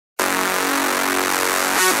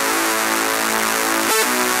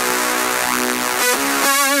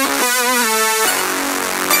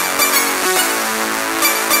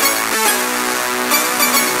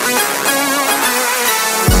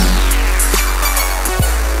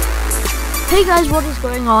Hey guys, what is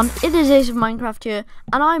going on? It is Ace of Minecraft here,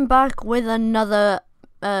 and I'm back with another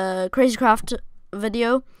Crazycraft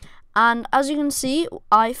video. And as you can see,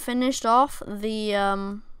 I finished off the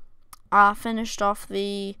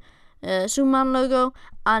Superman logo,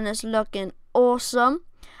 and it's looking awesome.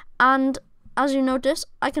 And as you notice,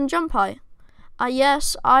 I can jump high.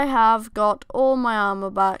 Yes, I have got all my armor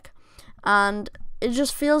back, and it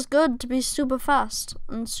just feels good to be super fast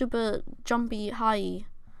and super jumpy high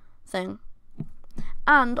thing.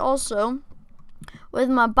 And also, with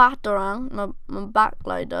my batarang, my back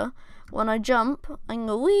glider, when I jump, I can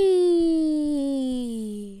go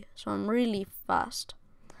wee. So I'm really fast.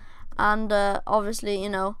 And obviously, you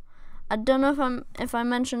know, I don't know if I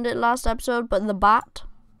mentioned it last episode, but the bat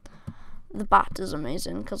is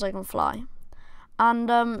amazing because I can fly. And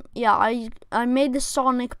yeah, I made the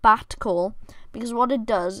sonic bat call because what it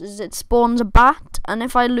does is it spawns a bat, and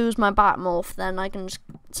if I lose my bat morph, then I can just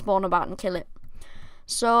spawn a bat and kill it.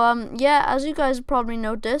 So yeah, as you guys have probably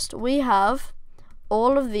noticed, we have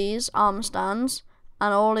all of these armor stands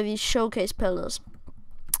and all of these showcase pillars.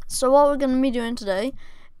 So what we're going to be doing today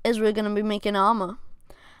is we're going to be making armor.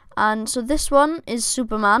 And so this one is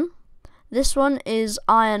Superman, this one is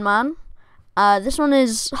Iron Man, this one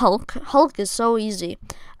is Hulk. Hulk is so easy.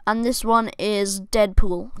 And this one is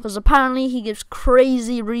Deadpool, because apparently he gives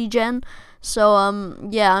crazy regen. So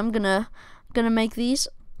yeah, I'm gonna make these.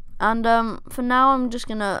 And for now, I'm just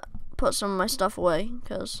gonna put some of my stuff away,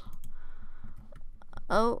 because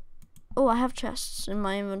oh, I have chests in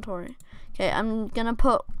my inventory. Okay, I'm gonna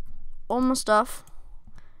put all my stuff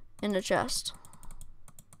in the chest.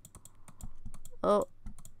 Oh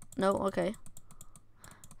no, okay.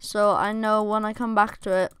 So I know when I come back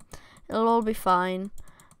to it, it'll all be fine.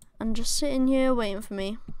 And just sitting here waiting for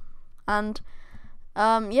me. And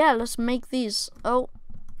yeah, let's make these. Oh,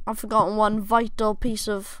 I've forgotten one vital piece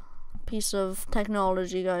of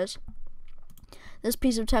technology, guys. This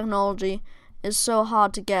piece of technology is so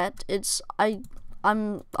hard to get. I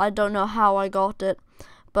don't know how I got it,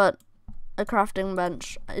 but a crafting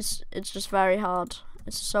bench. It's just very hard.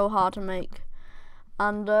 It's so hard to make.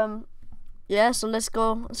 And yeah, so let's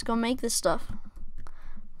go make this stuff.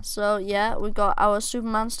 So yeah, we got our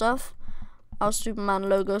Superman stuff, our Superman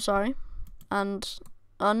logo, sorry. And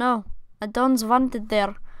oh no, I don't want it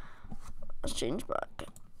there. Let's change back.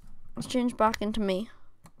 Let's change back into me,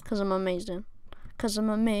 because I'm amazing. Because I'm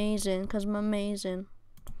amazing. Because I'm amazing.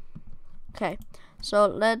 Okay, so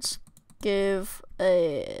let's give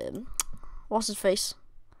a... what's his face?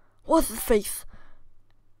 What's his face?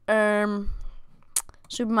 Superman,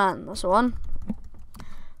 that's the one.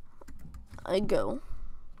 I go.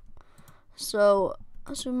 So,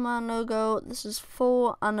 a Superman logo, this is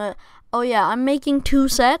 4, and oh yeah, I'm making 2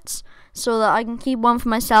 sets, so that I can keep one for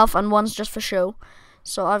myself, and one's just for show.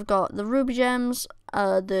 So I've got the ruby gems,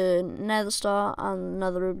 the nether star, and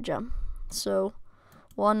another ruby gem. So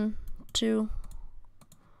 1, 2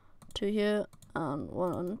 here, and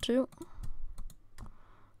 1, 2.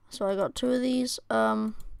 So I got 2 of these.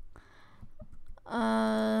 1,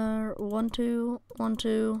 2, 1,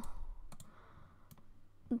 2.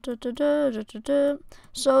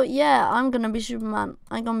 So yeah, I'm gonna be Superman.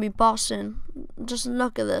 I'm gonna be bossing. Just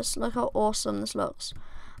look at this. Look how awesome this looks.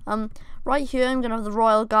 Right here I'm gonna have the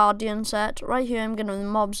Royal Guardian set. Right here I'm gonna have the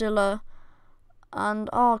Mobzilla, and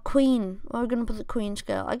oh, Queen. We're gonna put the Queen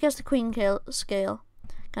scale. I guess the Queen scale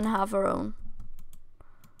can have her own.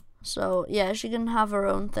 So yeah, she can have her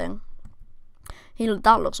own thing.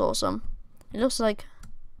 That looks awesome. It looks like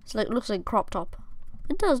looks like crop top.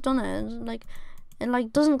 It does, doesn't it?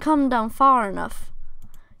 It doesn't come down far enough.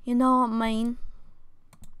 You know what I mean?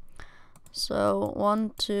 So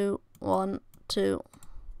 1, 2, 1, 2,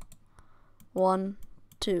 1,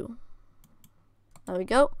 2. There we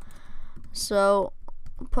go. So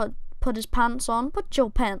put his pants on. Put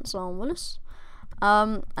your pants on, Willis.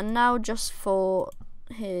 And now just for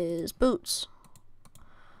his boots.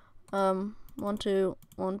 1, 2,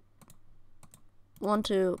 1, 1,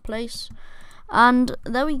 2, place. And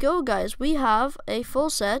there we go, guys. We have a full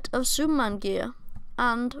set of Superman gear,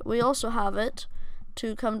 and we also have it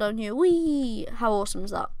to come down here. Whee! How awesome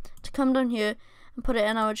is that? To come down here and put it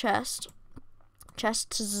in our chests.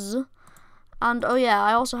 And oh yeah,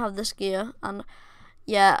 I also have this gear, and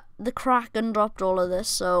yeah, the Kraken dropped all of this,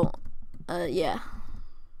 so yeah.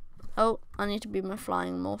 Oh, I need to be my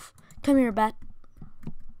flying morph. Come here, bat.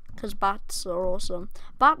 Because bats are awesome.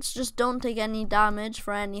 Bats just don't take any damage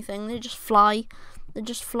for anything. They just fly. They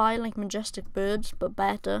just fly like majestic birds, but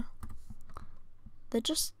better. They're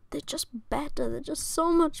just better. They're just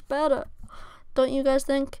so much better. Don't you guys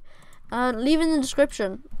think? Leave in the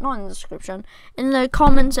description, not in the description, in the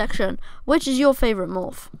comment section, which is your favorite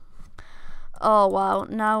morph. Oh wow,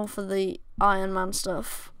 now for the Iron Man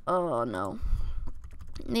stuff. Oh no.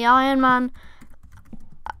 The Iron Man,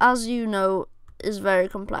 as you know, is very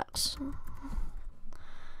complex.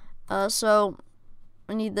 So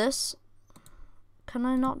I need this. Can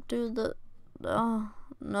I not do the? Oh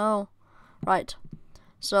no. Right.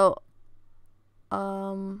 So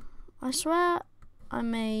I swear I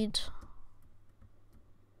made.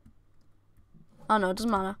 Oh no, it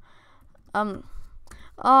doesn't matter.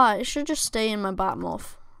 I should just stay in my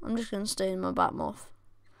Batmorph. I'm just gonna stay in my Batmorph.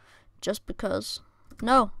 Just because.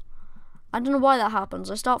 No. I don't know why that happens.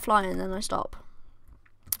 I start flying and then I stop.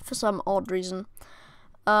 For some odd reason.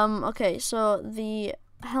 Okay, so the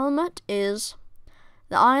helmet is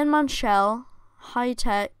the Iron Man shell, high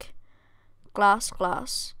tech, glass.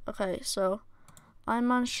 Okay, so Iron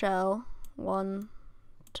Man shell, 1,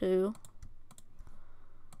 2.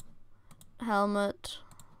 Helmet,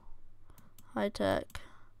 high tech,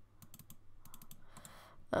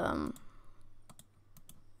 and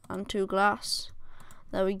 2 glass.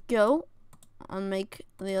 There we go. And make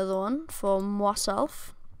the other one for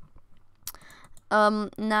myself.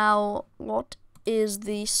 Now what is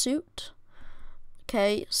the suit?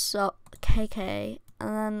 Okay, so KK, and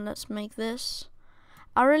then let's make this.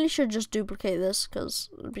 I really should just duplicate this because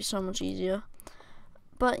it would be so much easier.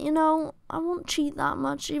 But you know, I won't cheat that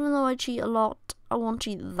much. Even though I cheat a lot, I won't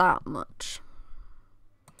cheat that much.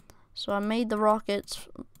 So I made the rockets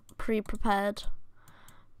pre-prepared,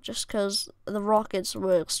 just because the rockets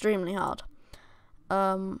were extremely hard.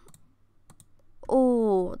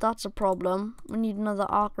 Oh, that's a problem. We need another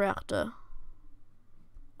arc reactor.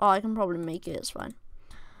 Oh, I can probably make it. It's fine.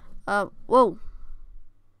 Whoa.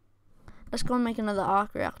 Let's go and make another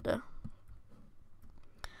arc reactor.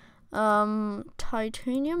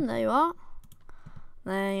 Titanium, there you are.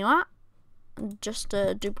 There you are. Just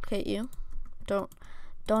duplicate you.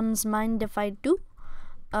 Don't mind if I do.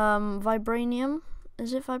 Vibranium.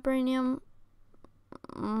 Is it vibranium?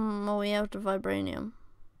 Are we out of vibranium?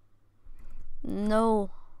 No.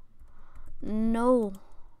 No.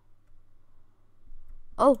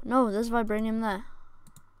 Oh, no, there's vibranium there.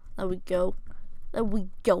 There we go. There we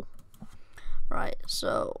go. Right,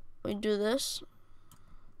 so we do this.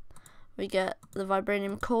 We get the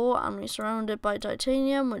vibranium core and we surround it by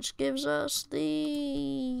titanium, which gives us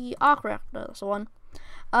the arc reactor. That's the one.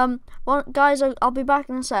 Well, guys, I'll be back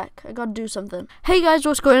in a sec. I gotta do something. Hey guys,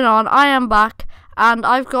 what's going on? I am back, and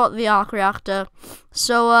I've got the arc reactor.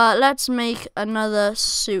 So let's make another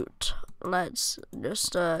suit. Let's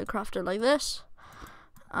just craft it like this.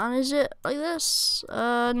 And is it like this?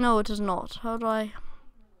 No, it is not. How do I?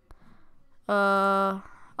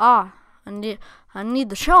 I need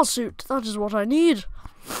the shell suit. That is what I need.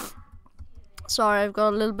 Sorry, I've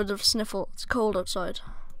got a little bit of a sniffle. It's cold outside.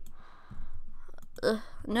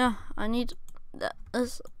 No, I need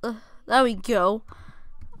this. There we go.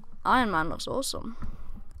 Iron Man looks awesome.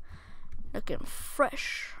 Looking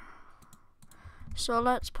fresh. So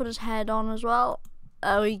let's put his head on as well.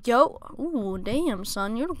 There we go. Ooh, damn,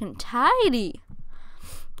 son, you're looking tidy.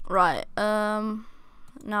 Right.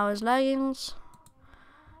 Now his leggings.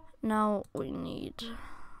 Now we need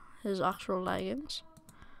his actual leggings.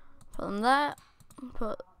 Put them there.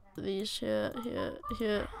 Put these here, here,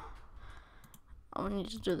 here. And we need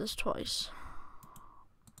to do this twice.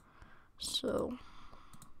 So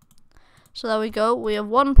there we go. We have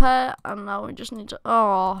one pair, and now we just need to.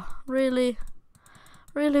 Oh, really?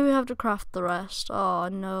 Really, we have to craft the rest. Oh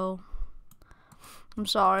no. I'm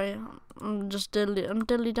sorry. I'm just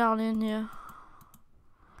dilly dallying here.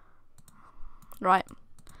 Right.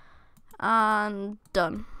 And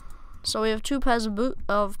done. So we have 2 pairs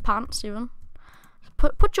of pants even.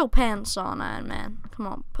 Put your pants on, Iron Man. Come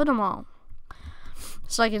on, put them on.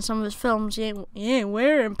 It's like in some of his films, he ain't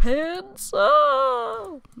wearing pants.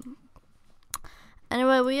 Oh.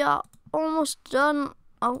 Anyway, we are almost done.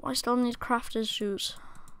 Oh, I still need to craft his shoes.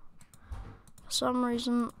 For some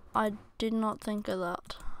reason, I did not think of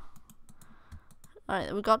that.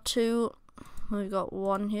 Alright, we got 2. We've got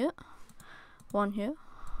 1 here. 1 here.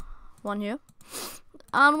 1 here.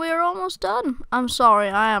 And we're almost done. I'm sorry,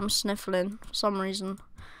 I am sniffling for some reason.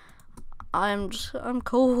 I'm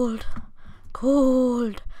cold.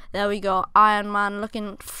 Cold. There we go. Iron Man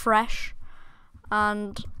looking fresh.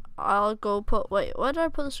 And I'll go put. Wait, where did I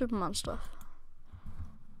put the Superman stuff?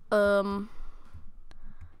 Oh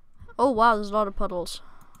wow, there's a lot of puddles.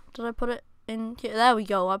 Did I put it in here? There we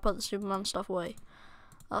go. I put the Superman stuff away.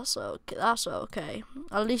 That's okay. That's okay.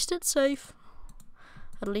 At least it's safe.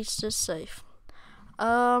 At least it's safe.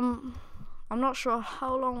 I'm not sure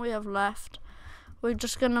how long we have left. We're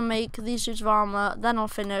just gonna make these suits of armor, then I'll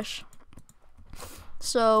finish.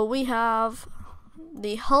 So we have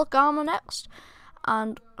the Hulk armor next,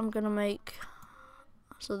 and I'm gonna make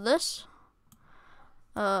this,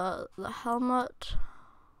 the helmet,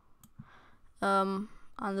 and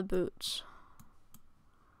the boots.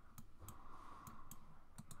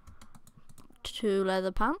 2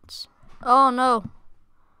 leather pants. Oh no!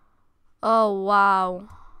 Oh wow,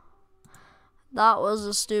 that was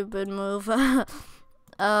a stupid move.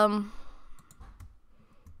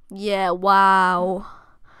 Yeah, wow.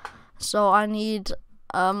 So I need,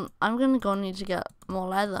 I'm gonna need to get more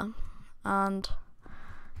leather, and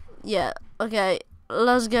yeah, okay,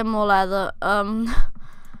 let's get more leather.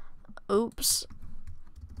 Oops.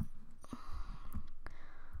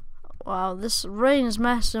 Wow, this rain is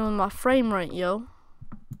messing with my frame rate, yo.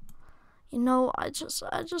 You know, I just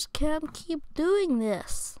can't keep doing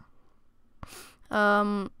this.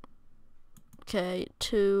 Okay,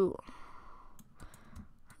 2.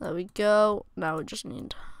 There we go. Now we just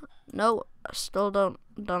need. No, I still don't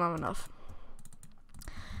have enough.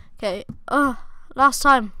 Okay. Last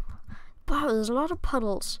time. Wow, there's a lot of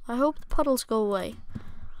puddles. I hope the puddles go away,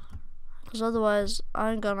 because otherwise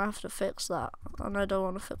I'm gonna have to fix that, and I don't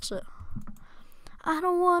want to fix it. I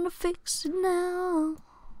don't want to fix it now.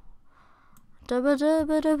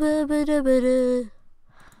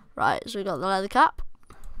 Right, so we got the leather cap.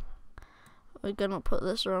 We're gonna put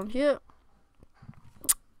this around here,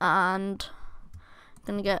 and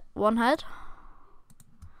gonna get 1 head,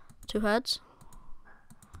 2 heads,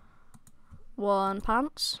 1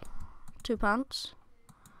 pants, 2 pants,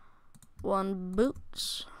 1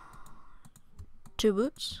 boots, 2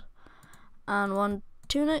 boots, and 1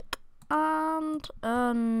 tunic, and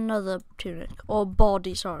another tunic, or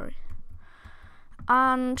body, sorry.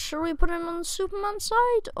 And should we put him on the Superman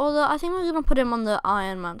side, or I think we're gonna put him on the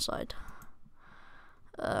Iron Man side,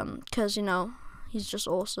 because you know, he's just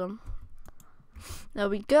awesome. There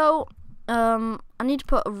we go. I need to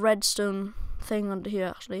put a redstone thing under here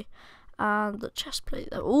actually, and the chest plate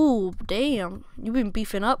there. Ooh, damn, you've been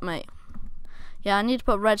beefing up, mate. Yeah, I need to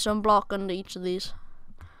put a redstone block under each of these.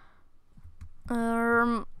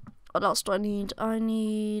 What else do I need? I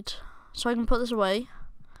need, so I can put this away.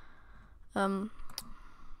 So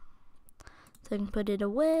I can put it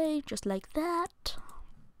away just like that.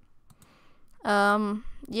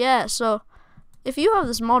 Yeah, so if you have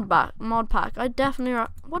this mod pack, I definitely.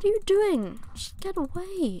 What are you doing? Just get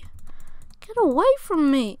away! Get away from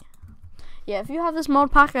me! Yeah, if you have this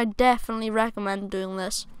mod pack, I definitely recommend doing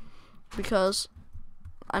this, because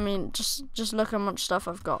I mean, just look how much stuff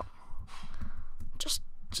I've got.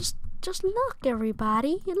 Just look,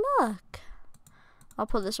 everybody, look. I'll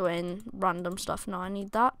put this away in random stuff now. I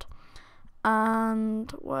need that. And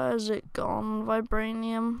where is it gone?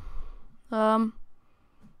 Vibranium. There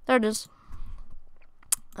it is.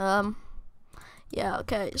 Yeah,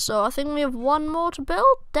 okay, so I think we have 1 more to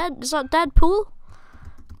build. Is that Deadpool?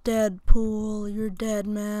 Deadpool, you're dead,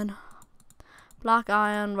 man. Black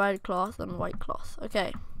iron, red cloth, and white cloth.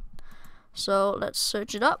 Okay, so let's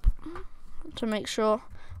search it up to make sure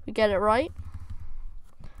we get it right.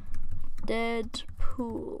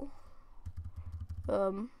 Deadpool.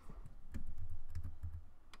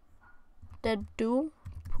 Deadpool.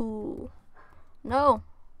 No.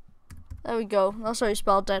 There we go. That's how you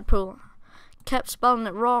spell Deadpool. Kept spelling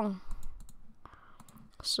it wrong.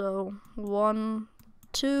 So 1,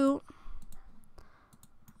 2,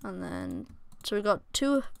 and then so we got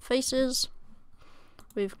 2 faces.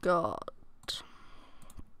 We've got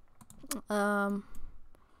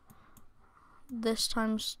this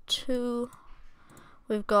times 2.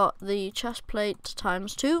 We've got the chest plate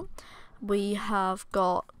times 2. We have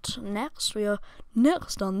got next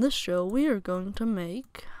on this show we are going to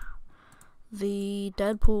make the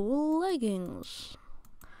Deadpool leggings.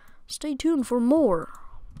 Stay tuned for more.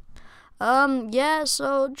 Yeah,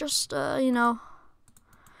 so just you know,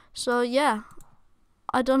 so yeah,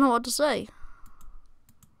 I don't know what to say.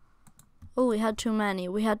 Oh, we had too many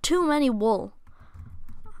wool.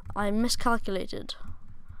 I miscalculated.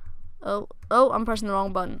 Oh, I'm pressing the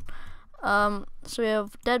wrong button. So we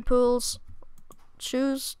have Deadpool's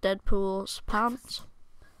shoes, Deadpool's pants.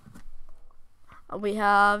 We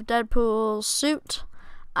have Deadpool's suit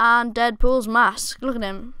and Deadpool's mask. Look at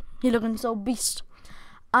him. He's looking so beast.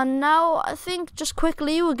 And now I think just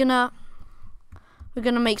quickly we're gonna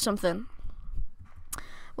make something.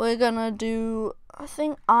 We're gonna do, I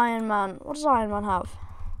think, Iron Man. What does Iron Man have?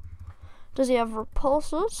 Does he have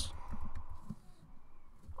repulsors?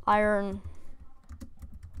 Iron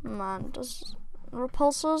Man does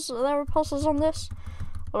repulsors. Are there repulsors on this?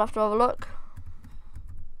 We'll have to have a look.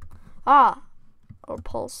 Ah,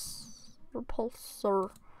 repulsor.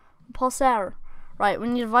 Right, we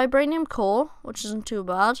need a vibranium core, which isn't too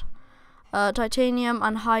bad. Titanium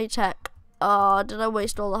and high tech. Did I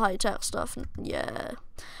waste all the high tech stuff? Yeah.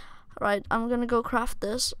 Right, I'm gonna go craft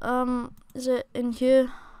this. Is it in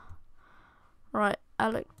here? Right,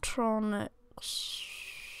 electronics.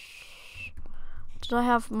 Did I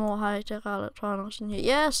have more high tech electronics in here?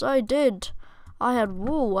 Yes, I did. I had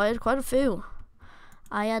quite a few.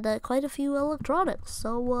 I had quite a few electronics.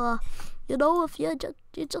 So, you know, if you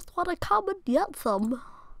just want to come and get some,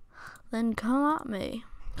 then come at me.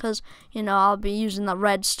 Because, you know, I'll be using that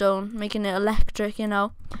redstone, making it electric, you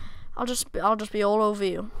know. I'll just be all over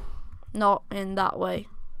you. Not in that way.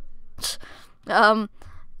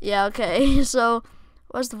 Yeah, okay. So,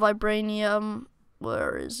 where's the vibranium?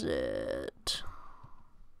 Where is it?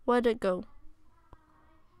 Where'd it go?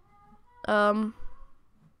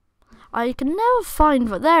 I can never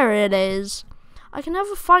find it. There it is. I can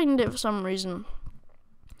never find it for some reason.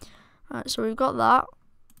 Alright, so we've got that.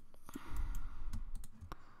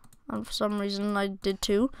 And for some reason I did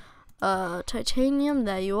too. Titanium,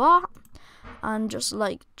 there you are. And just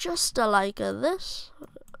like this.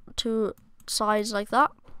 Two sides like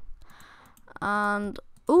that. And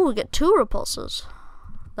ooh, we get 2 repulsors.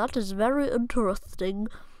 That is very interesting.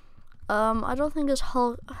 I don't think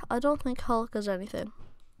Hulk is anything.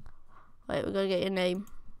 Wait, we gotta get your name.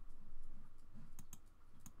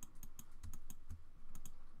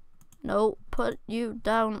 No, put you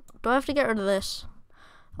down. Do I have to get rid of this?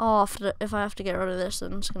 Oh, if I have to get rid of this,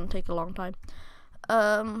 then it's gonna take a long time.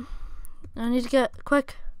 I need to get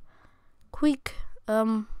quick.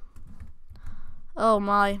 Oh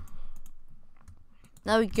my.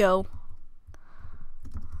 There we go.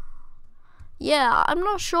 Yeah, I'm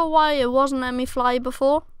not sure why it wasn't letting me fly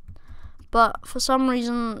before, but for some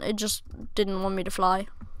reason it just didn't want me to fly.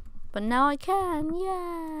 But now I can,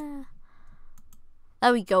 yeah.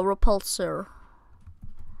 There we go, repulsor.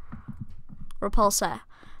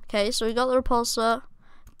 Okay, so we got the repulsor.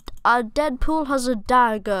 Deadpool has a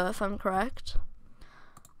dagger, if I'm correct.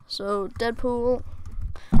 So, Deadpool,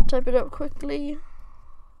 type it up quickly.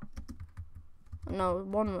 No,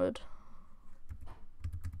 one word.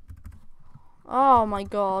 Oh my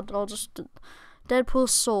god, I'll just...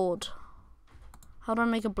 Deadpool's sword. How do I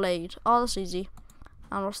make a blade? Oh, that's easy.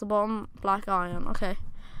 And what's the bottom? Black iron, okay.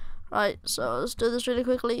 Right, so let's do this really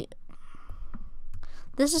quickly.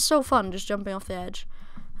 This is so fun, just jumping off the edge.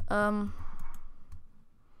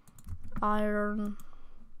 Iron.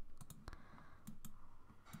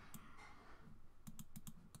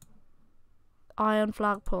 Iron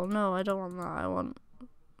flagpole. No, I don't want that. I want...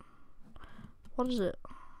 What is it?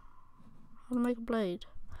 How to make a blade?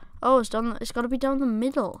 Oh, it's done. It's got to be down the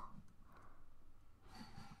middle.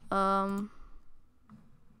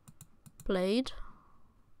 Blade.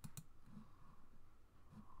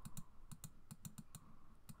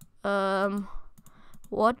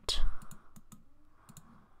 What?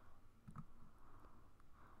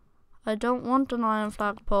 I don't want an iron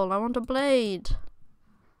flagpole. I want a blade.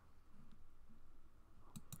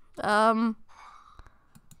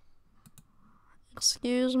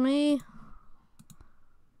 Excuse me.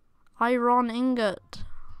 Iron ingot.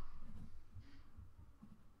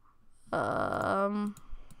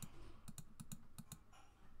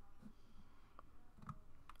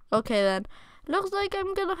 Okay then. Looks like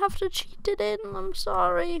I'm gonna have to cheat it in. I'm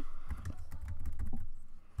sorry.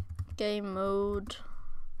 Game mode.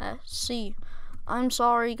 C. I'm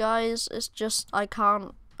sorry, guys. It's just I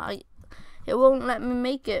can't. It won't let me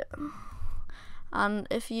make it. And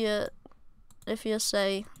if you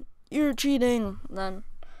say you're cheating, then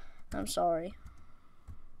I'm sorry.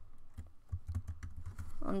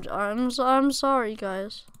 I'm sorry,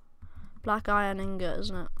 guys. Black iron ingot,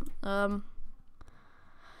 isn't it?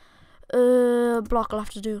 Block will have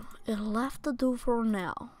to do. It'll have to do for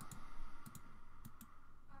now.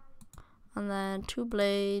 And then 2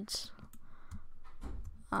 blades.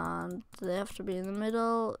 And they have to be in the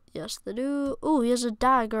middle. Yes, they do. Oh, he has a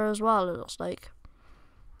dagger as well, it looks like.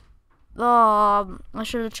 Oh, I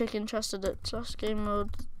should have chicken chested it. Slash game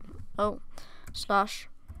mode. Oh, slash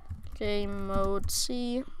game mode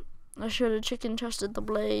C. I should have chicken chested the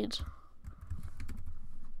blade.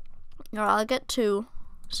 Alright, I'll get 2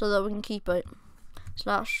 so that we can keep it.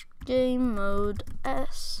 Slash game mode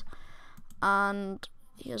S. And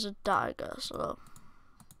he has a dagger, so.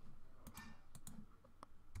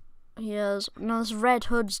 He has, no, this Red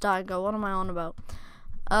Hood's dagger. What am I on about?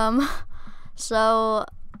 So,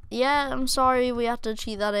 yeah, I'm sorry we had to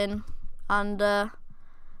cheat that in. And,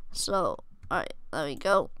 so, alright, there we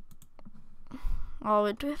go. Oh,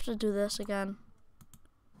 wait, do we have to do this again?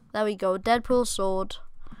 There we go. Deadpool sword.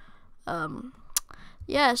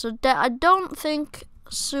 Yeah, so I don't think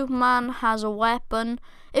Superman has a weapon.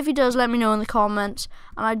 If he does, let me know in the comments.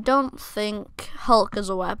 And I don't think Hulk has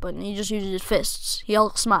a weapon. He just uses his fists. He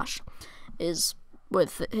Hulk smash is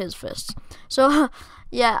with his fists. So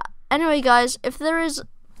yeah. Anyway, guys, if there is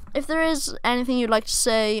anything you'd like to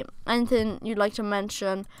say, anything you'd like to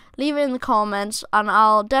mention, leave it in the comments, and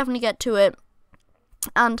I'll definitely get to it.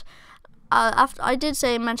 And after I did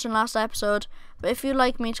say mention last episode, but if you'd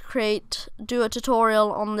like me to do a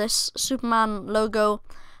tutorial on this Superman logo,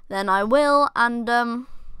 then I will. And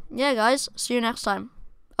yeah, guys, see you next time.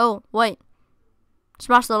 Oh wait,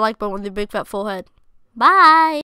 smash the like button with your big fat forehead. Bye.